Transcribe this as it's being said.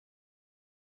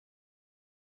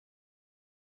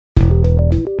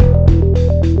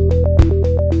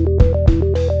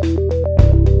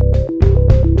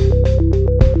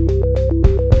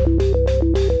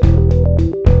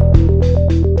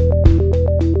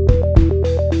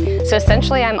So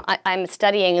essentially, I'm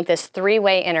studying this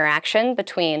three-way interaction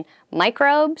between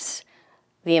microbes,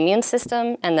 the immune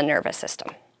system, and the nervous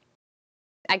system.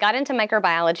 I got into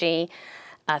microbiology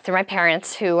through my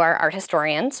parents, who are art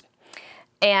historians.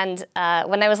 And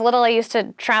when I was little, I used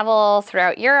to travel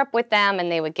throughout Europe with them, and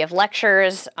they would give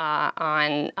lectures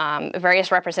on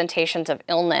various representations of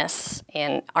illness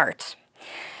in art.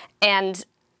 And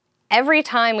every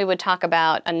time we would talk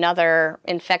about another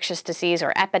infectious disease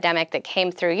or epidemic that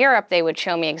came through Europe, they would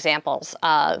show me examples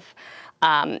of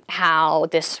how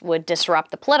this would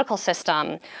disrupt the political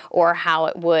system, or how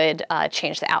it would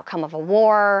change the outcome of a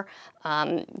war.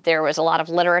 There was a lot of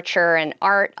literature and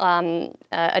art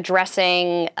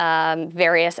addressing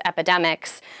various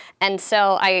epidemics. And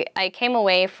so I came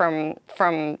away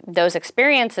from those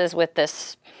experiences with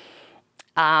this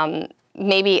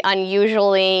maybe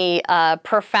unusually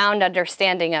profound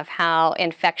understanding of how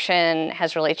infection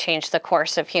has really changed the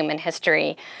course of human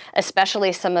history,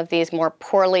 especially some of these more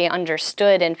poorly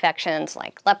understood infections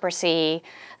like leprosy,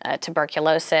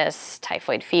 tuberculosis,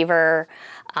 typhoid fever,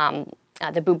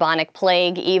 the bubonic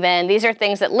plague even. These are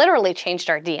things that literally changed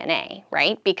our DNA,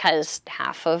 right? Because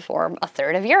half of or a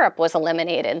third of Europe was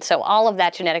eliminated. So all of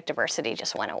that genetic diversity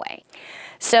just went away.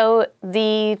 So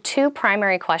the two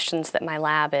primary questions that my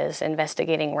lab is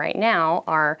investigating right now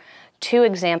are two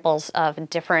examples of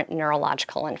different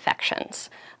neurological infections.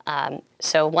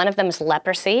 So one of them is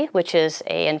leprosy, which is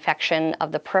an infection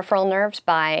of the peripheral nerves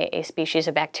by a species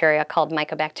of bacteria called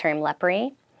Mycobacterium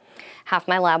leprae. Half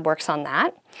my lab works on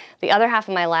that. The other half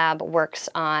of my lab works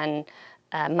on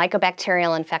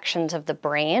mycobacterial infections of the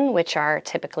brain, which are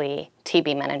typically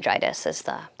TB meningitis is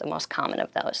the most common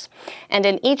of those. And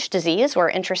in each disease, we're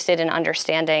interested in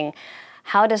understanding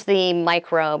how does the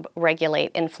microbe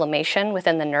regulate inflammation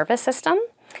within the nervous system,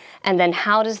 and then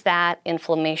how does that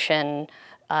inflammation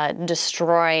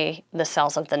destroy the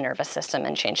cells of the nervous system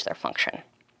and change their function.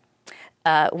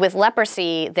 With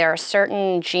leprosy, there are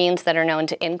certain genes that are known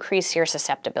to increase your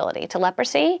susceptibility to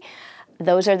leprosy.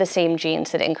 Those are the same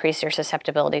genes that increase your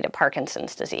susceptibility to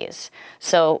Parkinson's disease.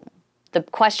 So the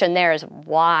question there is,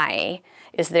 why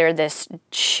is there this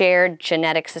shared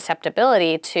genetic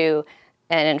susceptibility to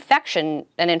an infection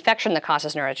that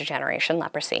causes neurodegeneration,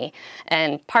 leprosy,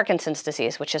 and Parkinson's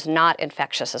disease, which is not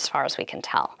infectious as far as we can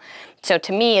tell. So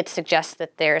to me, it suggests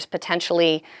that there's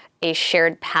potentially a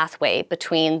shared pathway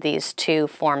between these two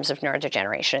forms of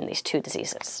neurodegeneration, these two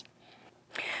diseases.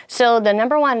 So the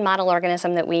number one model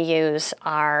organism that we use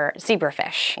are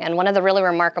zebrafish. And one of the really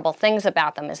remarkable things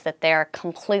about them is that they're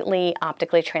completely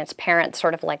optically transparent,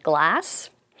 sort of like glass.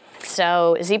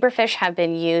 So zebrafish have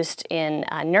been used in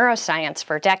neuroscience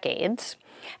for decades,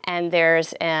 and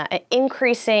there's an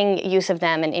increasing use of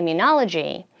them in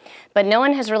immunology. But no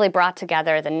one has really brought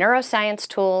together the neuroscience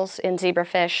tools in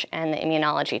zebrafish and the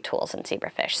immunology tools in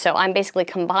zebrafish. So I'm basically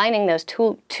combining those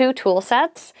two tool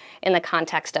sets in the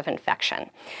context of infection.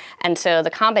 And so the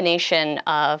combination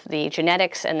of the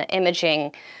genetics and the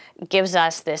imaging gives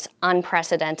us this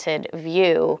unprecedented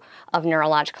view of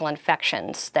neurological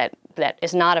infections that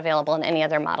is not available in any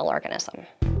other model organism.